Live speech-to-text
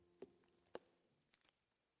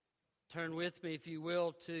Turn with me, if you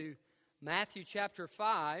will, to Matthew chapter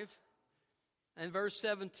 5 and verse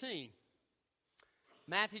 17.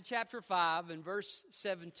 Matthew chapter 5 and verse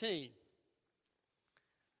 17.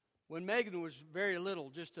 When Megan was very little,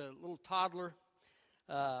 just a little toddler,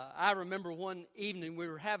 I remember one evening we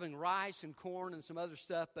were having rice and corn and some other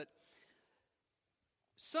stuff, but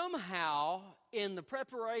somehow in the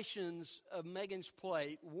preparations of Megan's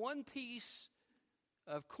plate, one piece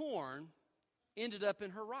of corn ended up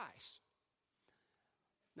in her rice.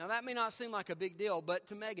 Now that may not seem like a big deal, but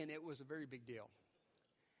to Megan it was a very big deal.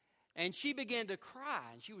 And she began to cry,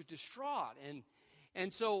 and she was distraught.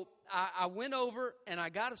 And so I went over, and I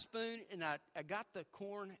got a spoon, and I got the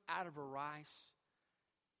corn out of her rice,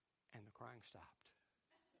 and the crying stopped.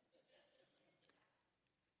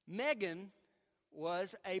 Megan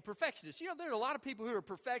was a perfectionist. You know, there are a lot of people who are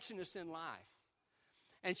perfectionists in life.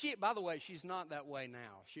 And she, by the way, she's not that way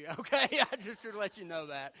now. I just to let you know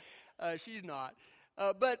that. She's not.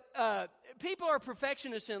 But people are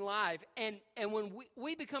perfectionists in life, and when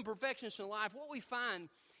we become perfectionists in life, what we find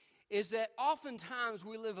is that oftentimes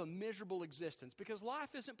we live a miserable existence because life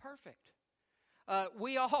isn't perfect.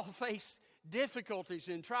 We all face difficulties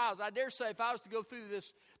and trials. I dare say if I was to go through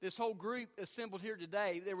this whole group assembled here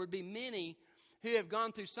today, there would be many who have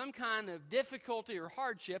gone through some kind of difficulty or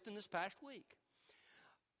hardship in this past week.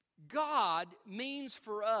 God means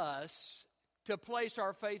for us to place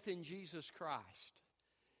our faith in Jesus Christ.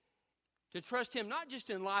 To trust Him not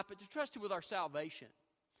just in life, but to trust Him with our salvation.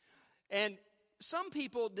 And some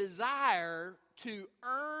people desire to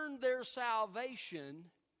earn their salvation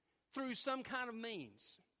through some kind of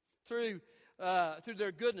means, through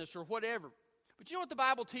their goodness or whatever. But you know what the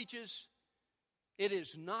Bible teaches? It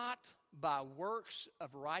is not by works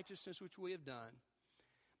of righteousness which we have done,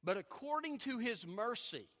 but according to His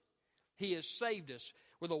mercy, He has saved us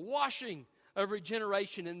with a washing of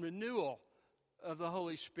regeneration and renewal of the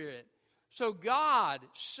Holy Spirit. So God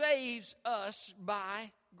saves us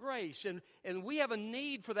by grace, and we have a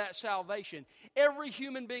need for that salvation. Every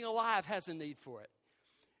human being alive has a need for it.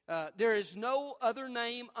 There is no other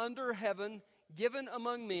name under heaven given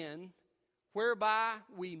among men whereby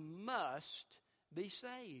we must be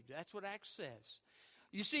saved. That's what Acts says.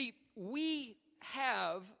 You see, we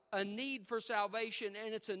have a need for salvation,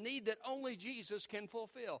 and it's a need that only Jesus can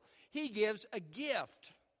fulfill. He gives a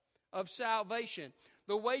gift of salvation.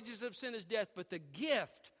 The wages of sin is death, but the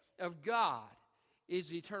gift of God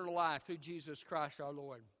is eternal life through Jesus Christ our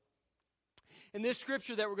Lord. In this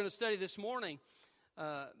scripture that we're going to study this morning,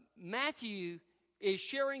 Matthew is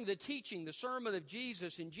sharing the teaching, the sermon of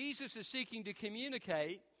Jesus, and Jesus is seeking to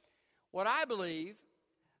communicate what I believe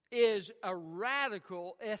is a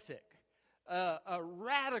radical ethic, a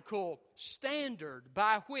radical standard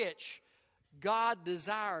by which God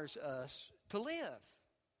desires us to live.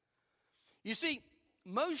 You see,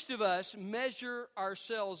 most of us measure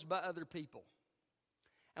ourselves by other people.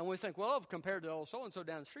 And we think, well, compared to old so-and-so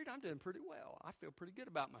down the street, I'm doing pretty well. I feel pretty good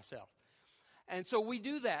about myself. And so we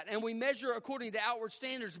do that, and we measure according to outward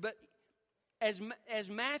standards. But as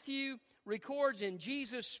Matthew records and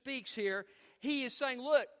Jesus speaks here, he is saying,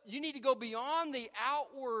 look, you need to go beyond the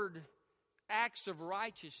outward acts of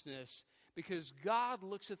righteousness because God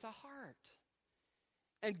looks at the heart.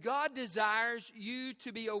 And God desires you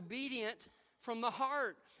to be obedient from the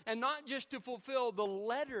heart, and not just to fulfill the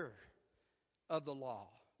letter of the law,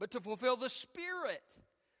 but to fulfill the spirit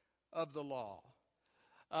of the law.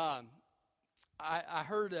 I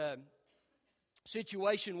heard a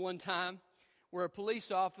situation one time where a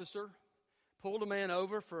police officer pulled a man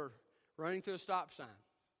over for running through a stop sign.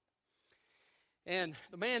 And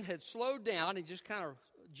the man had slowed down. He just kind of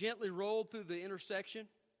gently rolled through the intersection.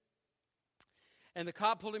 And the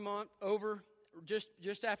cop pulled him over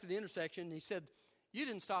just after the intersection, and he said, "You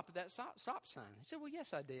didn't stop at that stop sign." He said, "Well,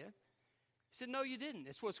 yes, I did." He said, "No, you didn't.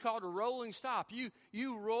 It's what's called a rolling stop.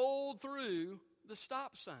 You rolled through the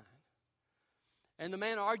stop sign." And the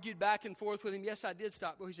man argued back and forth with him. "Yes, I did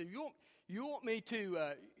stop." Well, he said, You want me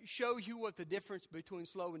to show you what the difference between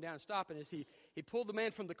slowing down and stopping is?" He pulled the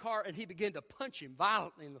man from the car, and he began to punch him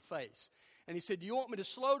violently in the face. And he said, "Do you want me to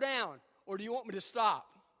slow down, or do you want me to stop?"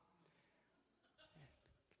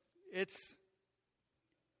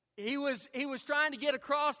 He was trying to get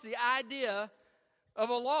across the idea of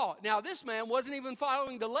a law. Now, this man wasn't even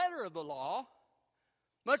following the letter of the law,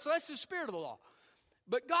 much less the spirit of the law.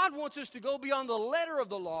 But God wants us to go beyond the letter of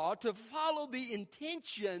the law to follow the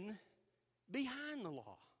intention behind the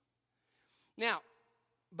law. Now,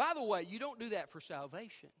 by the way, you don't do that for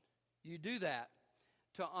salvation. You do that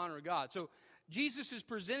to honor God. So Jesus is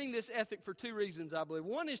presenting this ethic for two reasons, I believe.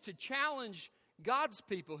 One is to challenge God's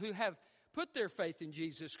people who have put their faith in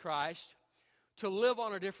Jesus Christ to live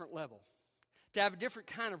on a different level, to have a different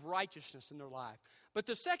kind of righteousness in their life. But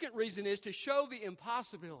the second reason is to show the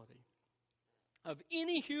impossibility of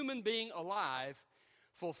any human being alive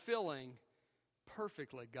fulfilling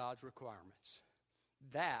perfectly God's requirements.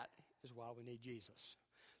 That is why we need Jesus.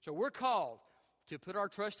 So we're called to put our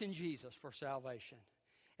trust in Jesus for salvation.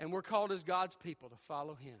 And we're called as God's people to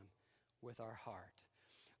follow Him with our heart.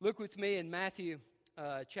 Look with me in Matthew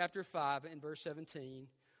chapter 5 and verse 17.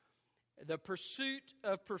 The pursuit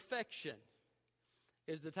of perfection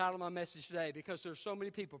is the title of my message today, because there's so many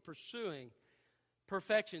people pursuing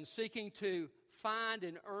perfection, seeking to find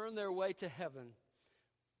and earn their way to heaven,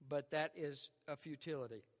 but that is a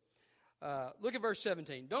futility. Look at verse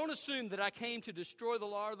 17. Don't assume that I came to destroy the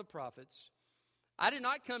law or the prophets. I did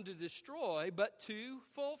not come to destroy, but to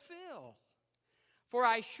fulfill. For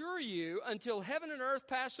I assure you, until heaven and earth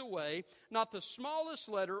pass away, not the smallest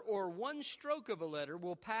letter or one stroke of a letter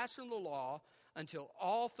will pass from the law until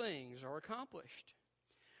all things are accomplished.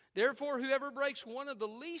 Therefore, whoever breaks one of the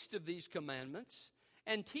least of these commandments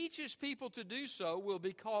and teaches people to do so will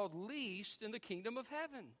be called least in the kingdom of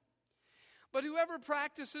heaven. But whoever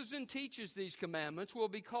practices and teaches these commandments will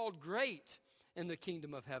be called great in the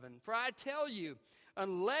kingdom of heaven. For I tell you,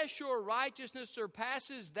 unless your righteousness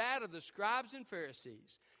surpasses that of the scribes and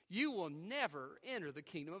Pharisees, you will never enter the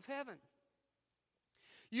kingdom of heaven.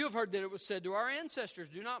 You have heard that it was said to our ancestors,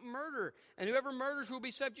 do not murder, and whoever murders will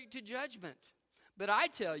be subject to judgment. But I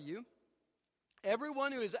tell you,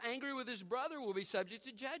 everyone who is angry with his brother will be subject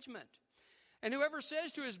to judgment. And whoever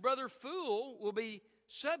says to his brother, fool, will be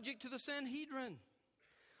subject to the Sanhedrin.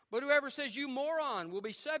 But whoever says, you moron, will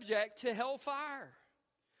be subject to hellfire.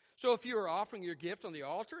 So if you are offering your gift on the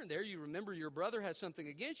altar, and there you remember your brother has something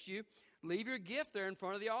against you, leave your gift there in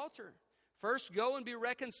front of the altar. First go and be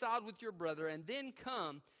reconciled with your brother, and then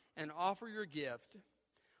come and offer your gift.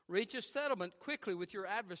 Reach a settlement quickly with your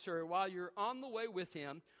adversary while you're on the way with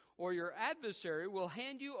him, or your adversary will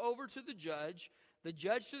hand you over to the judge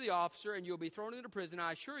to the officer, and you'll be thrown into prison.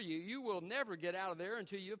 I assure you, you will never get out of there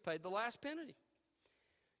until you have paid the last penny.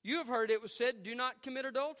 You have heard it was said, do not commit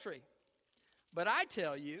adultery. But I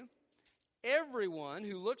tell you, everyone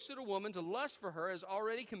who looks at a woman to lust for her has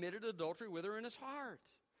already committed adultery with her in his heart.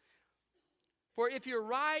 For if your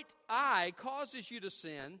right eye causes you to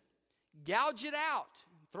sin, gouge it out,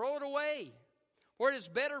 throw it away. For it is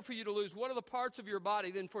better for you to lose one of the parts of your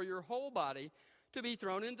body than for your whole body to be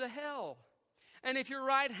thrown into hell. And if your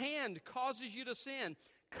right hand causes you to sin,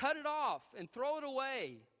 cut it off and throw it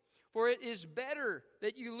away. For it is better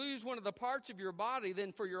that you lose one of the parts of your body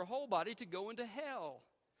than for your whole body to go into hell.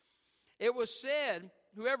 It was said,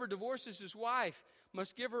 whoever divorces his wife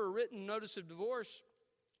must give her a written notice of divorce.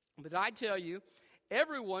 But I tell you,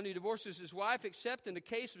 everyone who divorces his wife, except in the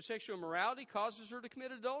case of sexual immorality, causes her to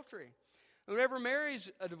commit adultery. And whoever marries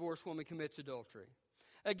a divorced woman commits adultery.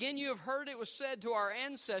 Again, you have heard it was said to our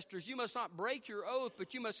ancestors, you must not break your oath,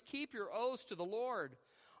 but you must keep your oaths to the Lord.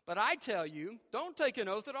 But I tell you, don't take an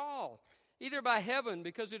oath at all, either by heaven,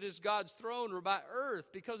 because it is God's throne, or by earth,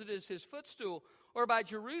 because it is his footstool, or by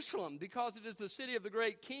Jerusalem, because it is the city of the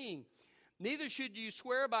great king. Neither should you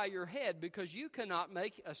swear by your head, because you cannot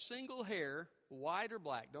make a single hair white or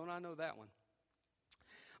black. Don't I know that one?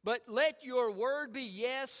 But let your word be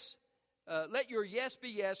yes, let your yes be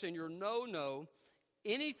yes, and your no, no.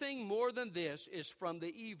 Anything more than this is from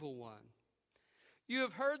the evil one. You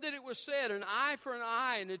have heard that it was said, an eye for an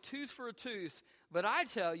eye and a tooth for a tooth. But I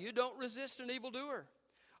tell you, don't resist an evildoer.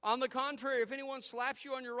 On the contrary, if anyone slaps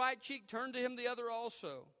you on your right cheek, turn to him the other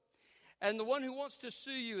also. And the one who wants to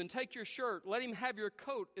sue you and take your shirt, let him have your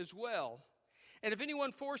coat as well. And if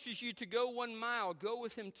anyone forces you to go 1 mile, go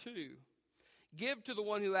with him 2. Give to the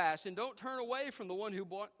one who asks, and don't turn away from the one who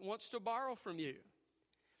wants to borrow from you.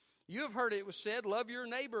 You have heard it was said, love your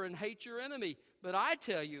neighbor and hate your enemy. But I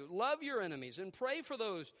tell you, love your enemies and pray for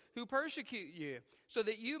those who persecute you, so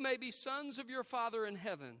that you may be sons of your Father in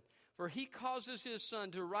heaven. For he causes his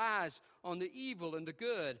sun to rise on the evil and the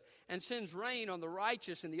good, and sends rain on the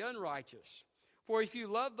righteous and the unrighteous. For if you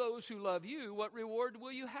love those who love you, what reward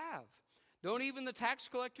will you have? Don't even the tax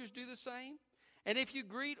collectors do the same? And if you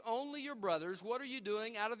greet only your brothers, what are you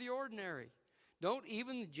doing out of the ordinary? Don't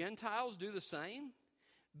even the Gentiles do the same?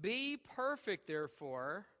 Be perfect,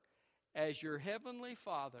 therefore, as your heavenly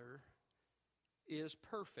Father is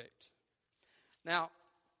perfect. Now,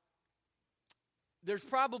 there's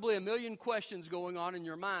probably a million questions going on in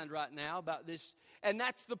your mind right now about this, and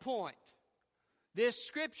that's the point. This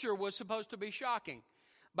scripture was supposed to be shocking.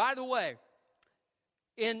 By the way,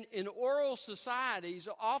 in oral societies,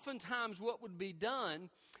 oftentimes what would be done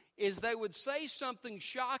is they would say something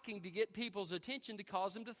shocking to get people's attention to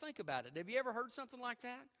cause them to think about it. Have you ever heard something like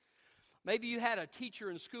that? Maybe you had a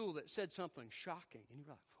teacher in school that said something shocking, and you're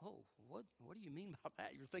like, oh, what do you mean by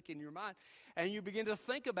that? You're thinking in your mind, and you begin to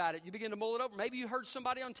think about it. You begin to mull it over. Maybe you heard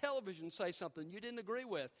somebody on television say something you didn't agree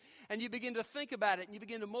with, and you begin to think about it, and you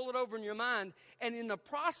begin to mull it over in your mind, and in the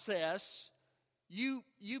process, you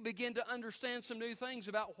begin to understand some new things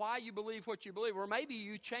about why you believe what you believe, or maybe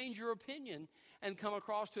you change your opinion and come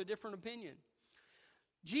across to a different opinion.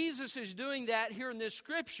 Jesus is doing that here in this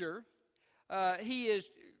scripture. He is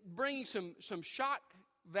bringing some shock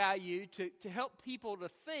value to help people to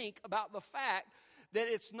think about the fact that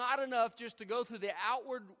it's not enough just to go through the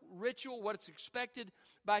outward ritual, what's expected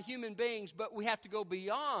by human beings, but we have to go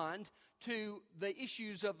beyond to the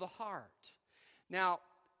issues of the heart. Now,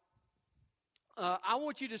 I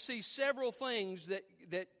want you to see several things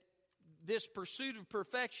that this pursuit of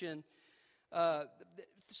perfection,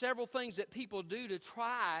 several things that people do to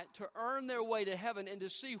try to earn their way to heaven, and to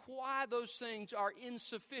see why those things are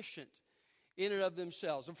insufficient in and of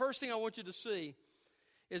themselves. The first thing I want you to see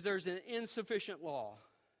is there's an insufficient law.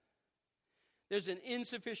 There's an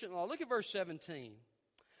insufficient law. Look at verse 17.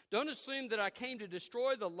 Don't assume that I came to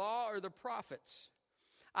destroy the law or the prophets.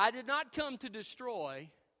 I did not come to destroy,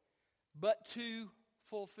 but to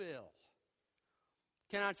fulfill.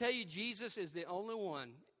 Can I tell you, Jesus is the only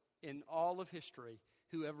one in all of history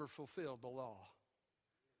who ever fulfilled the law.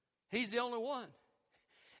 He's the only one.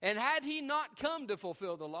 And had he not come to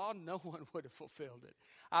fulfill the law, no one would have fulfilled it.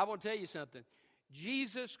 I want to tell you something.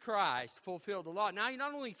 Jesus Christ fulfilled the law. Now, he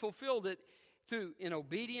not only fulfilled it in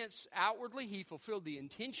obedience outwardly, he fulfilled the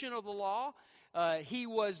intention of the law. He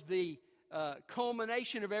was the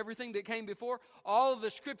culmination of everything that came before. All of the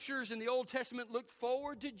scriptures in the Old Testament looked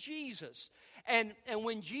forward to Jesus. And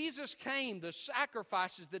when Jesus came, the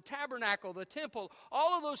sacrifices, the tabernacle, the temple,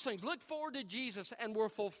 all of those things looked forward to Jesus and were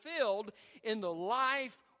fulfilled in the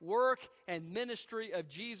life, work, and ministry of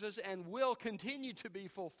Jesus, and will continue to be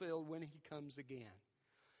fulfilled when he comes again.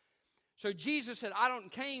 So Jesus said, I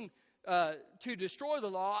don't came to destroy the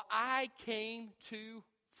law, I came to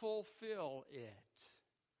fulfill it.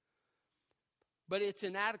 But it's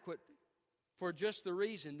inadequate for just the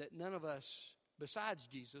reason that none of us besides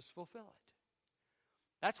Jesus fulfill it.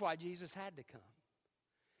 That's why Jesus had to come.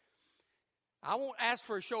 I won't ask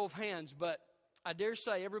for a show of hands, but I dare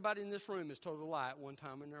say everybody in this room has told a lie at one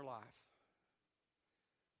time in their life.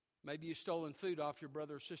 Maybe you've stolen food off your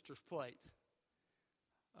brother or sister's plate.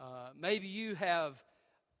 Maybe you have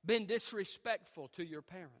been disrespectful to your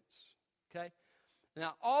parents. Okay?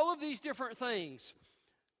 Now, all of these different things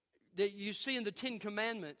that you see in the Ten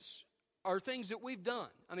Commandments are things that we've done.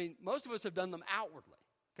 I mean, most of us have done them outwardly.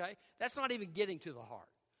 Okay? That's not even getting to the heart.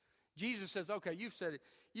 Jesus says, okay, you've said it.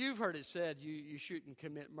 You've heard it said you shouldn't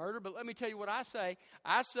commit murder, but let me tell you what I say.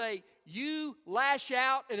 I say you lash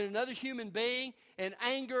out at another human being in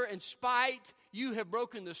anger and spite, you have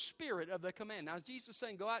broken the spirit of the command. Now, is Jesus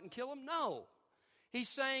saying go out and kill him? No. He's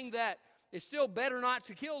saying that it's still better not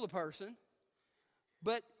to kill the person,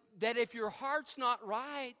 but that if your heart's not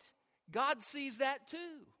right, God sees that too.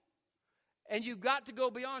 And you've got to go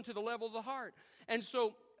beyond to the level of the heart. And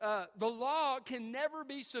so the law can never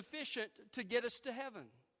be sufficient to get us to heaven.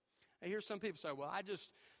 I hear some people say, well, I just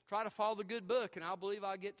try to follow the good book and I'll believe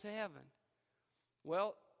I'll get to heaven.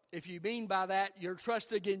 Well, if you mean by that you're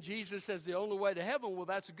trusting in Jesus as the only way to heaven, well,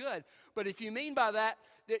 that's good. But if you mean by that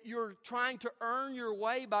you're trying to earn your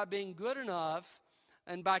way by being good enough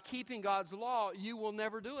and by keeping God's law, you will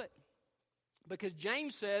never do it. Because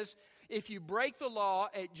James says, if you break the law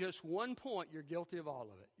at just one point, you're guilty of all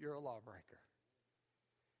of it. You're a lawbreaker.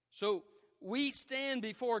 So we stand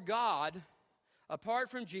before God,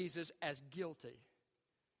 apart from Jesus, as guilty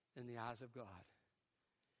in the eyes of God.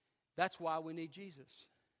 That's why we need Jesus.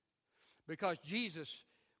 Because Jesus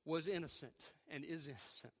was innocent and is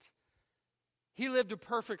innocent. He lived a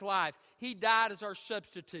perfect life. He died as our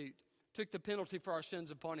substitute, took the penalty for our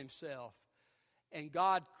sins upon himself. And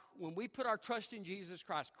God, when we put our trust in Jesus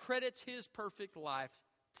Christ, credits his perfect life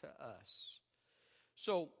to us.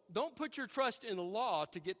 So don't put your trust in the law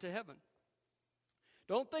to get to heaven.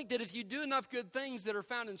 Don't think that if you do enough good things that are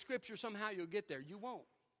found in Scripture, somehow you'll get there. You won't.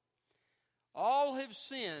 All have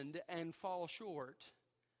sinned and fall short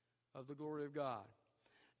of the glory of God.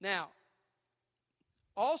 Now,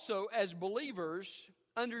 also as believers,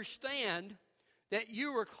 understand that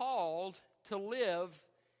you are called to live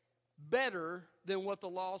better than what the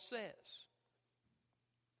law says.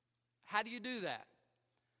 How do you do that?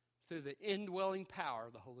 Through the indwelling power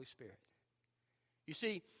of the Holy Spirit. You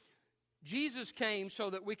see, Jesus came so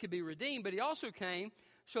that we could be redeemed, but he also came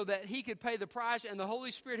so that he could pay the price and the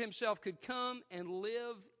Holy Spirit himself could come and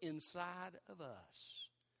live inside of us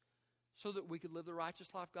so that we could live the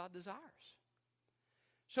righteous life God desires.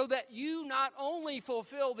 So that you not only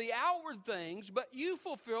fulfill the outward things, but you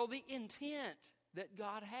fulfill the intent that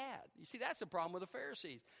God had. You see, that's the problem with the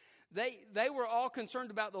Pharisees. They were all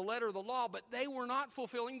concerned about the letter of the law, but they were not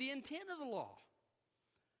fulfilling the intent of the law.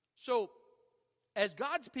 So, as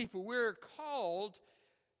God's people, we're called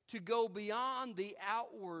to go beyond the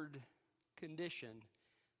outward condition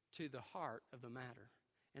to the heart of the matter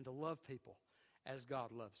and to love people as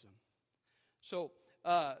God loves them. So,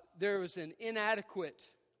 there was an inadequate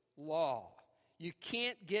law. You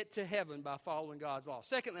can't get to heaven by following God's law.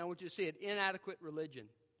 Secondly, I want you to see an inadequate religion.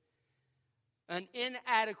 An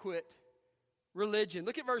inadequate religion.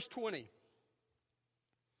 Look at verse 20.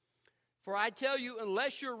 For I tell you,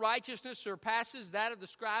 unless your righteousness surpasses that of the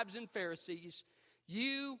scribes and Pharisees,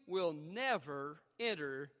 you will never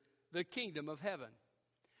enter the kingdom of heaven.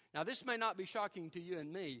 Now, this may not be shocking to you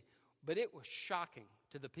and me, but it was shocking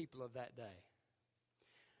to the people of that day.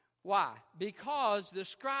 Why? Because the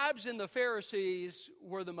scribes and the Pharisees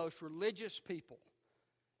were the most religious people.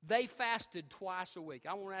 They fasted twice a week.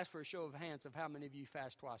 I want to ask for a show of hands of how many of you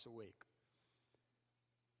fast twice a week.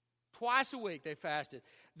 Twice a week they fasted.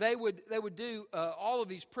 They would do all of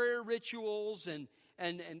these prayer rituals and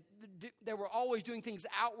they were always doing things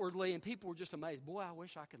outwardly, and people were just amazed. Boy, I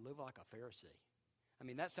wish I could live like a Pharisee. I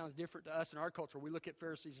mean, that sounds different to us in our culture. We look at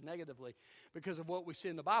Pharisees negatively because of what we see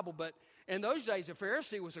in the Bible. But in those days, a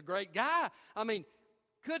Pharisee was a great guy. I mean,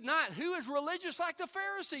 could not. Who is religious like the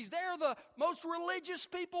Pharisees? They're the most religious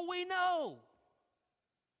people we know.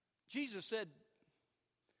 Jesus said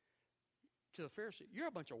to the Pharisee, you're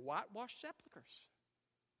a bunch of whitewashed sepulchres.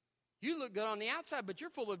 You look good on the outside, but you're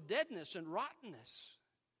full of deadness and rottenness.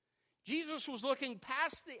 Jesus was looking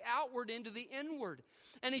past the outward into the inward.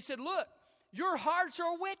 And he said, look, your hearts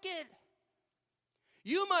are wicked.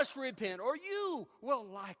 You must repent, or you will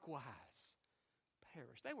likewise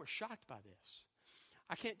perish. They were shocked by this.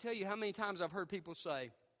 I can't tell you how many times I've heard people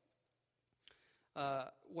say,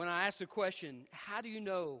 when I ask the question, how do you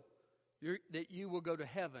know that you will go to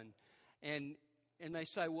heaven? And they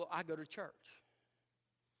say, well, I go to church.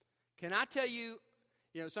 Can I tell you,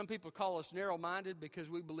 some people call us narrow-minded because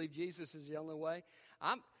we believe Jesus is the only way.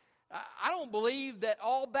 I don't believe that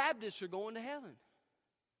all Baptists are going to heaven.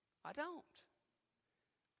 I don't.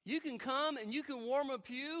 You can come and you can warm a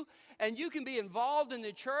pew and you can be involved in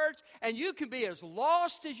the church and you can be as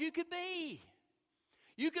lost as you could be.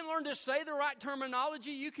 You can learn to say the right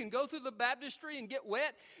terminology. You can go through the baptistry and get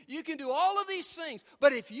wet. You can do all of these things.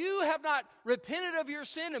 But if you have not repented of your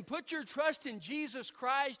sin and put your trust in Jesus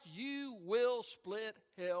Christ, you will split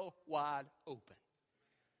hell wide open.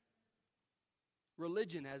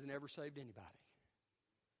 Religion hasn't ever saved anybody.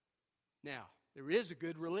 Now, there is a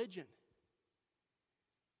good religion.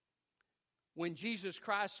 When Jesus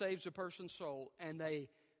Christ saves a person's soul and they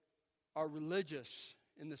are religious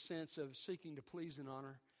in the sense of seeking to please and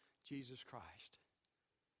honor Jesus Christ,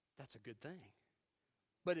 that's a good thing.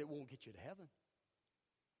 But it won't get you to heaven.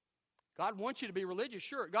 God wants you to be religious,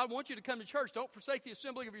 sure. God wants you to come to church. Don't forsake the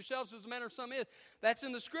assembling of yourselves as the manner of some is. That's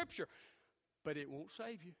in the Scripture. But it won't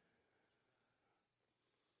save you.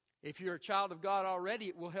 If you're a child of God already,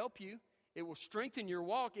 it will help you. It will strengthen your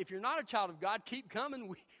walk. If you're not a child of God, keep coming.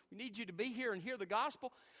 We need you to be here and hear the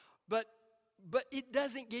gospel. But it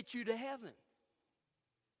doesn't get you to heaven.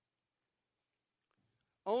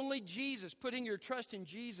 Only Jesus, putting your trust in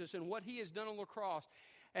Jesus and what He has done on the cross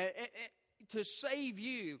to save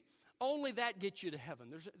you, only that gets you to heaven.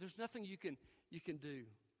 There's nothing you can do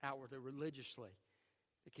outwardly, religiously,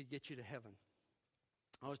 that could get you to heaven.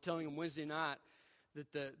 I was telling him Wednesday night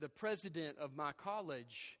that the president of my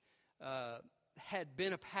college had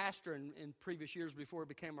been a pastor in previous years before he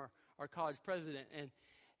became our college president. And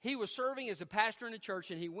he was serving as a pastor in a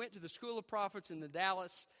church, and he went to the School of Prophets in the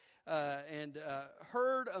Dallas and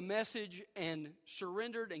heard a message and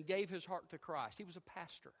surrendered and gave his heart to Christ. He was a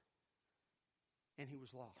pastor, and he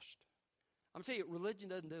was lost. I'm telling you, religion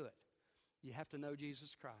doesn't do it. You have to know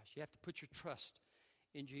Jesus Christ. You have to put your trust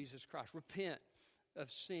in Jesus Christ. Repent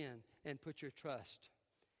of sin and put your trust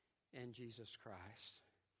in Jesus Christ.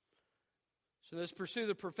 So let's pursue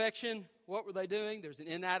the perfection. What were they doing? There's an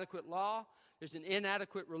inadequate law. There's an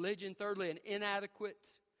inadequate religion. Thirdly, an inadequate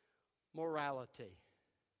morality.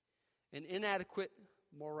 An inadequate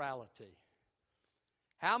morality.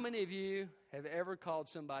 How many of you have ever called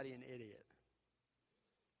somebody an idiot?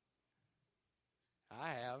 I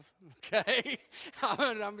have. Okay?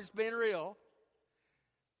 I'm just being real.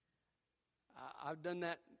 I've done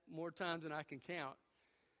that more times than I can count.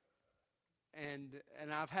 and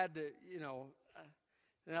I've had to,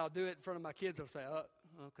 and I'll do it in front of my kids. I'll say, "Oh,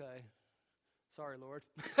 okay, sorry, Lord."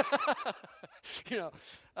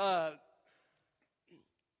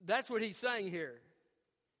 That's what he's saying here.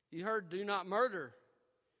 You heard, "Do not murder."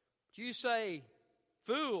 But you say,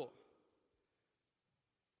 "Fool,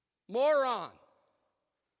 moron."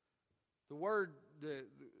 The word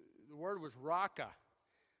was raka,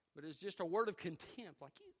 but it's just a word of contempt,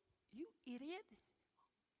 like you idiot.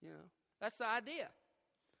 That's the idea.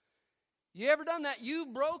 You ever done that?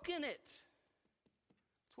 You've broken it.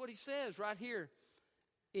 That's what he says right here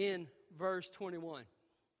in verse 21.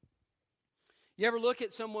 You ever look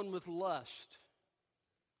at someone with lust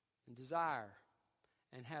and desire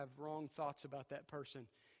and have wrong thoughts about that person?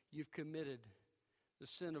 You've committed the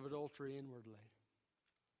sin of adultery inwardly.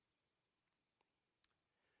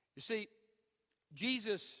 You see,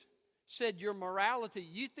 Jesus said your morality,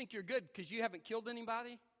 you think you're good because you haven't killed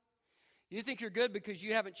anybody? You think you're good because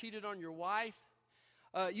you haven't cheated on your wife?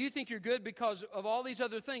 You think you're good because of all these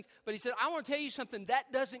other things. But he said, I want to tell you something,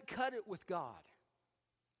 that doesn't cut it with God.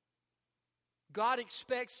 God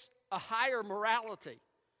expects a higher morality.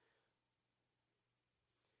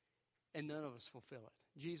 And none of us fulfill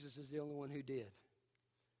it. Jesus is the only one who did.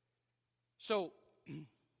 So,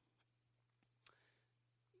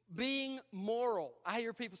 being moral. I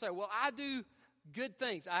hear people say, well, I do good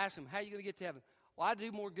things. I ask them, how are you going to get to heaven? Well, I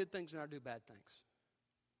do more good things than I do bad things.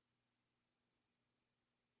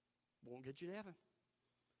 Won't get you to heaven.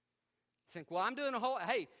 You think, well, I'm doing a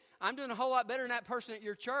whole lot better than that person at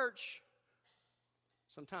your church.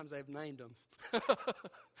 Sometimes they've named them.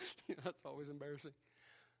 That's always embarrassing.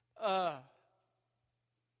 That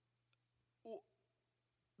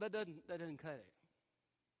doesn't cut it.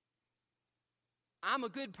 I'm a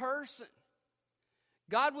good person.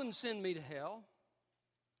 God wouldn't send me to hell.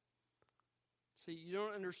 See, you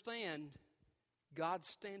don't understand God's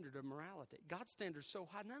standard of morality. God's standard is so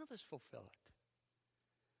high, none of us fulfill it.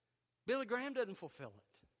 Billy Graham doesn't fulfill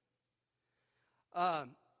it.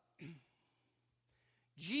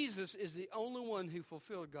 Jesus is the only one who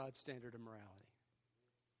fulfilled God's standard of morality.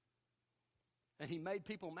 And he made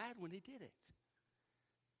people mad when he did it.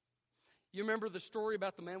 You remember the story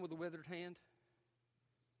about the man with the withered hand?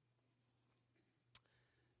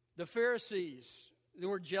 The Pharisees, they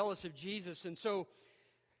were jealous of Jesus, and so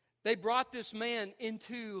they brought this man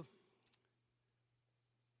into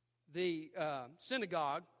the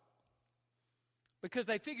synagogue because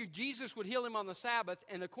they figured Jesus would heal him on the Sabbath,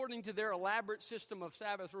 and according to their elaborate system of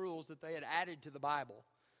Sabbath rules that they had added to the Bible,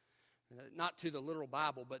 not to the literal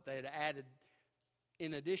Bible, but they had added,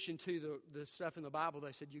 in addition to the stuff in the Bible,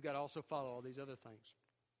 they said, you got to also follow all these other things.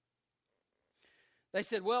 They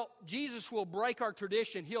said, well, Jesus will break our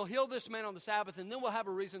tradition. He'll heal this man on the Sabbath, and then we'll have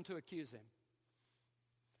a reason to accuse him.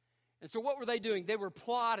 And so what were they doing? They were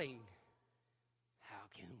plotting. How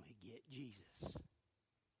can we get Jesus?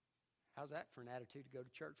 How's that for an attitude to go to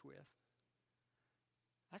church with?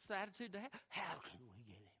 That's the attitude to have. How can we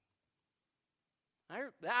get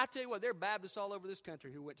him? I tell you what, there are Baptists all over this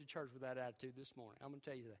country who went to church with that attitude this morning. I'm going to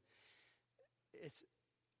tell you that.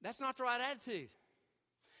 That's not the right attitude.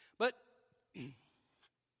 But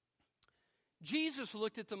Jesus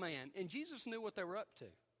looked at the man, and Jesus knew what they were up to.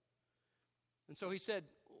 And so he said,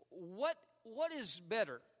 what is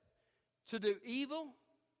better, to do evil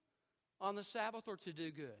on the Sabbath or to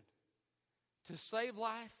do good? To save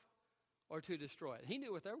life or to destroy it? He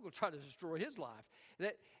knew what they were going to try to destroy his life.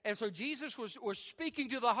 And so Jesus was speaking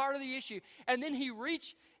to the heart of the issue. And then he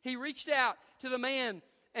reached out to the man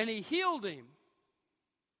and he healed him.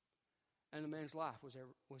 And the man's life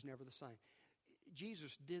was never the same.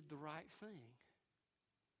 Jesus did the right thing.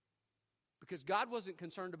 Because God wasn't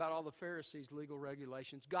concerned about all the Pharisees' legal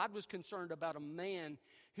regulations. God was concerned about a man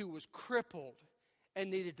who was crippled and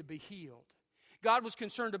needed to be healed. God was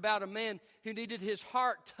concerned about a man who needed his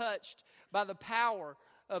heart touched by the power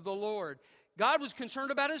of the Lord. God was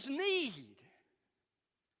concerned about his need.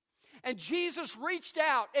 And Jesus reached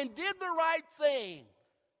out and did the right thing.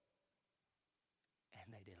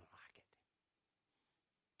 And they didn't like it.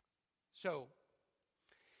 So,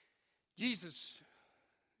 Jesus'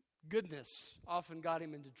 goodness often got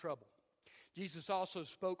him into trouble. Jesus also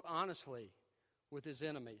spoke honestly with his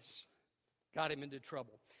enemies. Got him into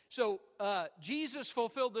trouble. So Jesus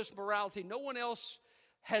fulfilled this morality. No one else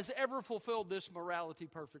has ever fulfilled this morality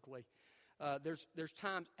perfectly. There's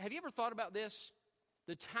times. Have you ever thought about this?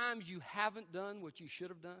 The times you haven't done what you should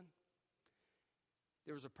have done.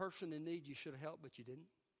 There was a person in need you should have helped, but you didn't.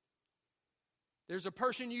 There's a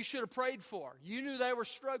person you should have prayed for. You knew they were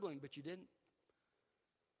struggling, but you didn't.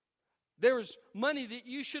 There was money that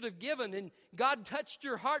you should have given, and God touched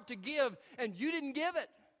your heart to give, and you didn't give it.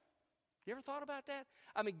 You ever thought about that?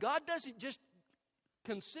 I mean, God doesn't just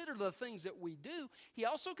consider the things that we do. He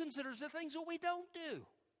also considers the things that we don't do.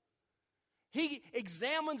 He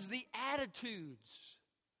examines the attitudes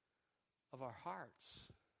of our hearts.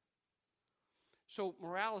 So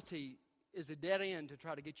morality is a dead end to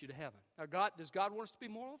try to get you to heaven. Now, does God want us to be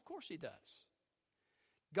moral? Of course He does.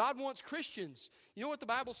 God wants Christians. You know what the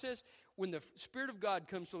Bible says? When the Spirit of God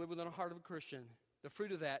comes to live within the heart of a Christian, the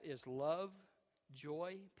fruit of that is love,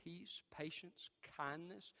 joy, peace, patience,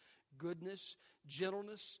 kindness, goodness,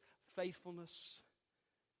 gentleness, faithfulness,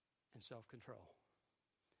 and self-control.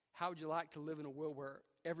 How would you like to live in a world where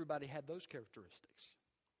everybody had those characteristics?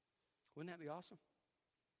 Wouldn't that be awesome?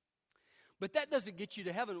 But that doesn't get you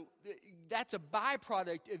to heaven. That's a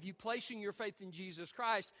byproduct of you placing your faith in Jesus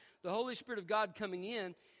Christ, the Holy Spirit of God coming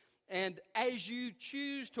in. And as you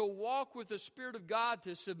choose to walk with the Spirit of God,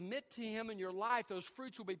 to submit to Him in your life, those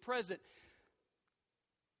fruits will be present.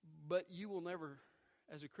 But you will never,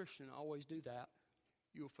 as a Christian, always do that.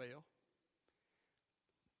 You will fail.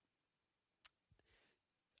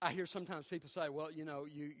 I hear sometimes people say, well,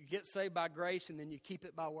 you get saved by grace and then you keep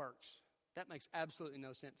it by works. That makes absolutely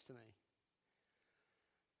no sense to me.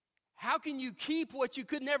 How can you keep what you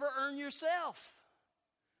could never earn yourself?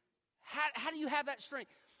 How do you have that strength?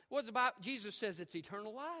 What's about? Jesus says it's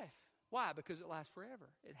eternal life. Why? Because it lasts forever.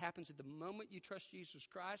 It happens at the moment you trust Jesus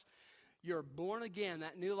Christ. You're born again.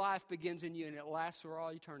 That new life begins in you, and it lasts for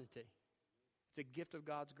all eternity. It's a gift of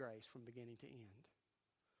God's grace from beginning to end.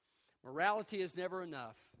 Morality is never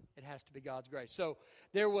enough. It has to be God's grace. So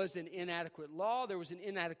there was an inadequate law, there was an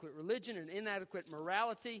inadequate religion, an inadequate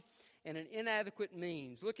morality, and an inadequate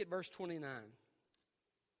means. Look at verse 29.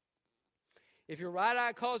 If your right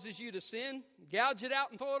eye causes you to sin, gouge it out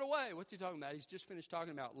and throw it away. What's he talking about? He's just finished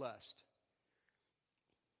talking about lust.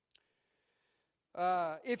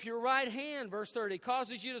 If your right hand, verse 30,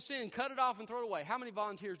 causes you to sin, cut it off and throw it away. How many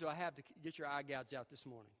volunteers do I have to get your eye gouged out this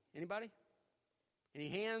morning? Anybody? Any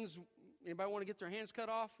hands? Anybody want to get their hands cut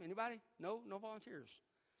off? Anybody? No volunteers.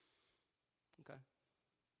 Okay.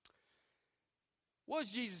 What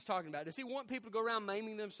is Jesus talking about? Does He want people to go around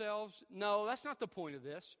maiming themselves? No, that's not the point of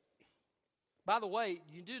this. By the way,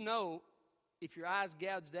 you do know if your eye's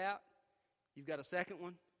gouged out, you've got a second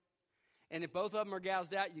one. And if both of them are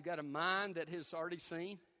gouged out, you've got a mind that has already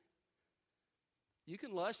seen. You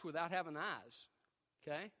can lust without having eyes.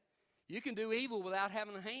 Okay? You can do evil without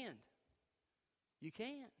having a hand. You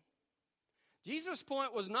can. Jesus'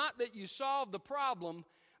 point was not that you solve the problem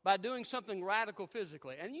by doing something radical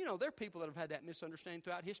physically. And there are people that have had that misunderstanding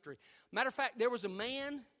throughout history. Matter of fact, there was a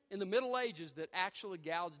man in the Middle Ages that actually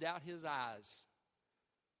gouged out his eyes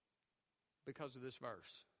because of this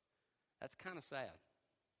verse. That's kind of sad.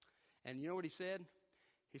 And you know what he said?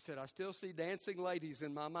 He said, I still see dancing ladies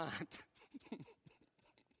in my mind.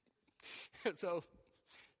 So,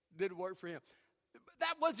 didn't work for him. But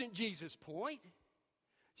that wasn't Jesus' point.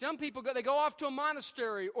 Some people, they go off to a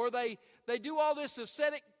monastery, or they do all this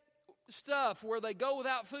ascetic stuff where they go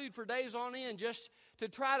without food for days on end just to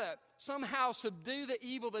try to somehow subdue the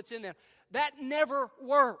evil that's in them. That never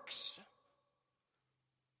works.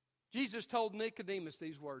 Jesus told Nicodemus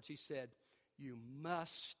these words. He said, you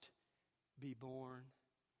must be born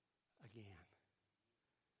again.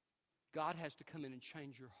 God has to come in and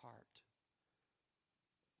change your heart.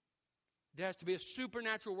 There has to be a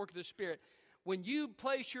supernatural work of the Spirit. When you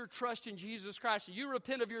place your trust in Jesus Christ and you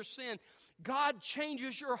repent of your sin, God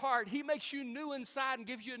changes your heart. He makes you new inside and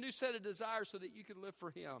gives you a new set of desires so that you can live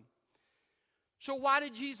for Him. So why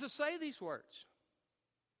did Jesus say these words?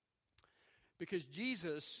 Because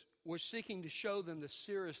Jesus was seeking to show them the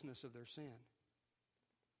seriousness of their sin.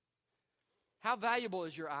 How valuable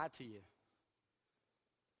is your eye to you?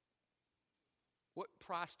 What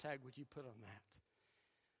price tag would you put on that?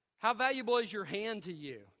 How valuable is your hand to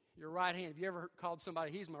you? Your right hand. Have you ever called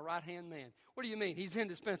somebody, he's my right hand man? What do you mean? He's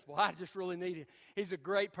indispensable. I just really need him. He's a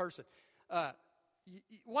great person.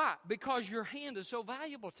 Why? Because your hand is so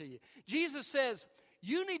valuable to you. Jesus says,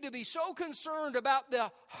 you need to be so concerned about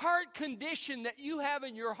the heart condition that you have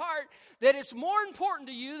in your heart that it's more important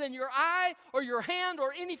to you than your eye or your hand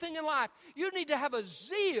or anything in life. You need to have a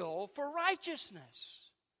zeal for righteousness.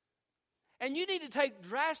 And you need to take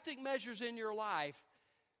drastic measures in your life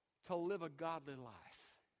to live a godly life.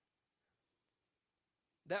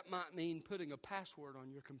 That might mean putting a password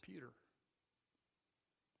on your computer.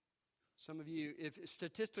 Some of you, if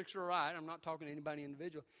statistics are right, I'm not talking to anybody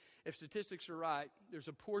individual. If statistics are right, there's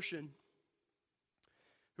a portion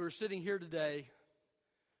who are sitting here today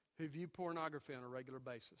who view pornography on a regular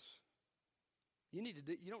basis. You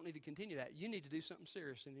don't need to continue that. You need to do something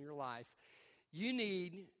serious in your life. You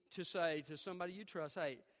need to say to somebody you trust,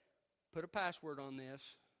 hey, put a password on this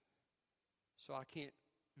so I can't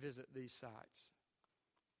visit these sites.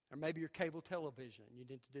 Or maybe your cable television, you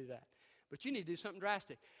need to do that. But you need to do something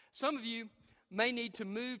drastic. Some of you may need to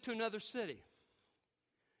move to another city.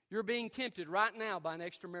 You're being tempted right now by an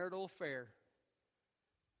extramarital affair.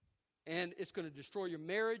 And it's going to destroy your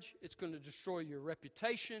marriage. It's going to destroy your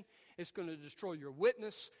reputation. It's going to destroy your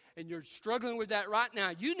witness. And you're struggling with that right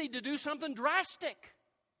now. You need to do something drastic.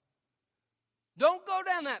 Don't go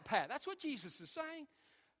down that path. That's what Jesus is saying.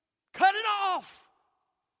 Cut it off.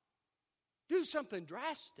 Do something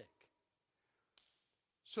drastic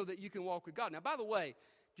so that you can walk with God. Now, by the way,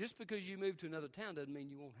 just because you move to another town doesn't mean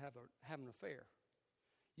you won't have an affair.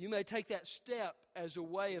 You may take that step as a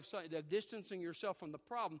way of distancing yourself from the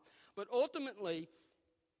problem, but ultimately,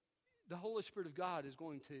 the Holy Spirit of God is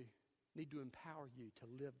going to need to empower you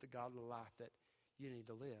to live the godly life that you need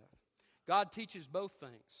to live. God teaches both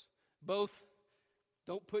things. Both,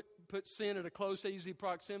 don't put sin at a close, easy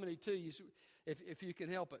proximity to you if you can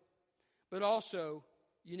help it. But also,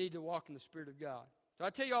 you need to walk in the Spirit of God. So I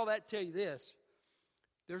tell you all that to tell you this.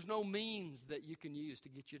 There's no means that you can use to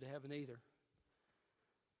get you to heaven either.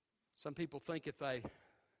 Some people think if they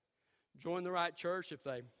join the right church, if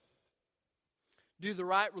they do the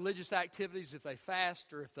right religious activities, if they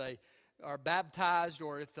fast, or if they are baptized,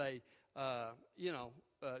 or if they,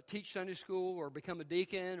 teach Sunday school, or become a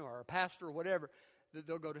deacon, or a pastor, or whatever, that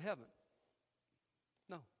they'll go to heaven.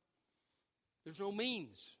 No. There's no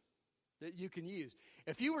means that you can use.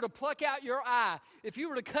 If you were to pluck out your eye, if you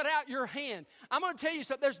were to cut out your hand, I'm going to tell you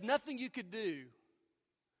something, there's nothing you could do.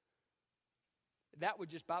 That would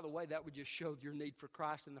just show your need for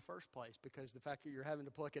Christ in the first place, because the fact that you're having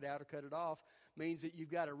to pluck it out or cut it off means that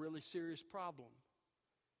you've got a really serious problem,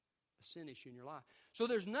 a sin issue in your life. So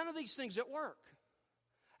there's none of these things that work.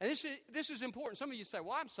 And this is important. Some of you say,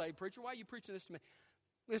 well, I'm saved, preacher. Why are you preaching this to me?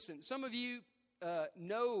 Listen, some of you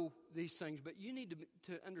know these things, but you need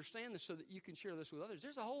to understand this so that you can share this with others.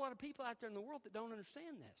 There's a whole lot of people out there in the world that don't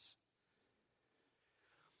understand this.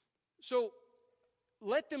 So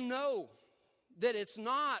let them know that it's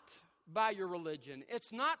not by your religion.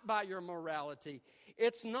 It's not by your morality.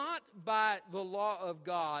 It's not by the law of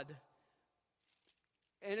God.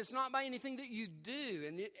 And it's not by anything that you do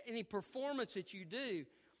and any performance that you do.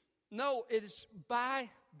 No, it is by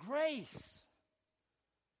grace.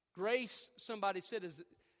 Grace, somebody said,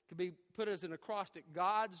 could be put as an acrostic: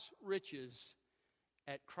 God's riches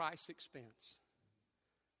at Christ's expense.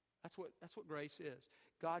 That's what grace is.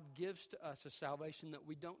 God gives to us a salvation that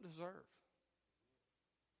we don't deserve,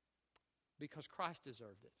 because Christ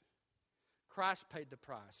deserved it. Christ paid the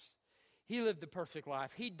price. He lived the perfect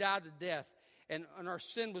life. He died to death, and our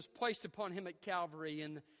sin was placed upon him at Calvary.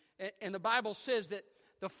 And the Bible says that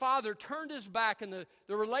the Father turned his back, and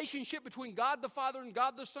the relationship between God the Father and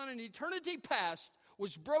God the Son in eternity past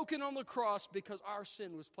was broken on the cross because our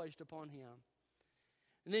sin was placed upon him.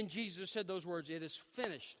 And then Jesus said those words, "It is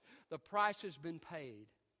finished. The price has been paid."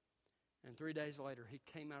 And 3 days later, he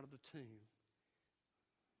came out of the tomb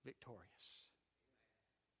victorious.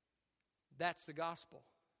 That's the gospel.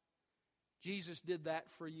 Jesus did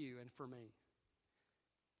that for you and for me,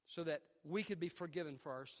 so that we could be forgiven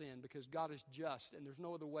for our sin, because God is just, and there's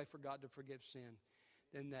no other way for God to forgive sin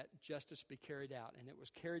than that justice be carried out. And it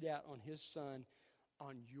was carried out on his Son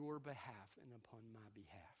on your behalf and upon my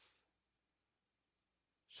behalf,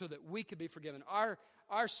 so that we could be forgiven.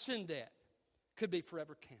 Our sin debt could be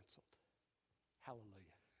forever canceled. Hallelujah.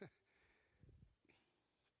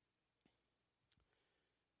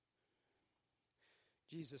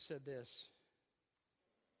 Jesus said this: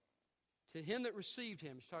 to him that received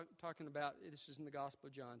him, he's talking about, this is in the Gospel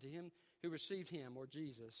of John, to him who received him, or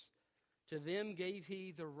Jesus, to them gave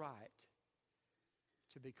he the right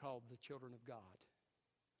to be called the children of God,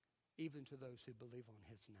 even to those who believe on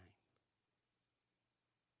his name.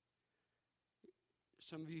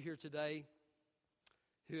 Some of you here today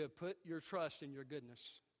who have put your trust in your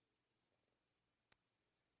goodness,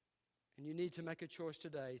 and you need to make a choice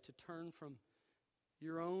today to turn from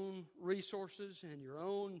your own resources and your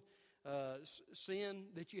own sin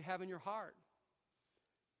that you have in your heart,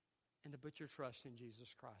 and to put your trust in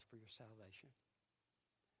Jesus Christ for your salvation.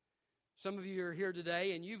 Some of you are here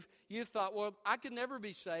today and you've thought, well, I could never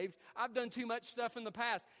be saved. I've done too much stuff in the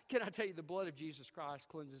past. Can I tell you, the blood of Jesus Christ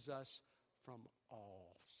cleanses us from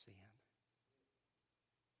all sin.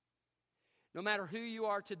 No matter who you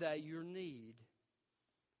are today, your need,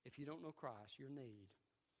 if you don't know Christ, your need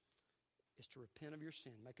is to repent of your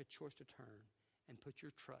sin, make a choice to turn, and put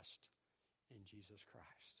your trust in Jesus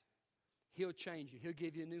Christ. He'll change you. He'll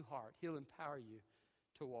give you a new heart. He'll empower you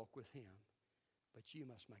to walk with Him. But you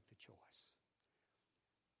must make the choice.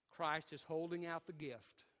 Christ is holding out the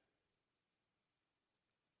gift.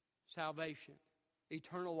 Salvation,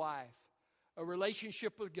 eternal life, a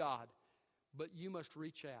relationship with God. But you must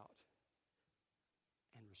reach out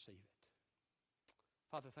and receive it.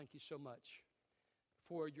 Father, thank you so much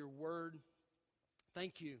for your word.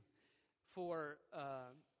 Thank you for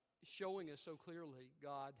showing us so clearly,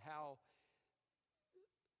 God, how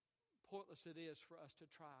pointless it is for us to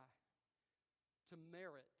try to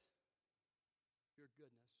merit your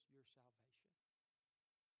goodness, your salvation.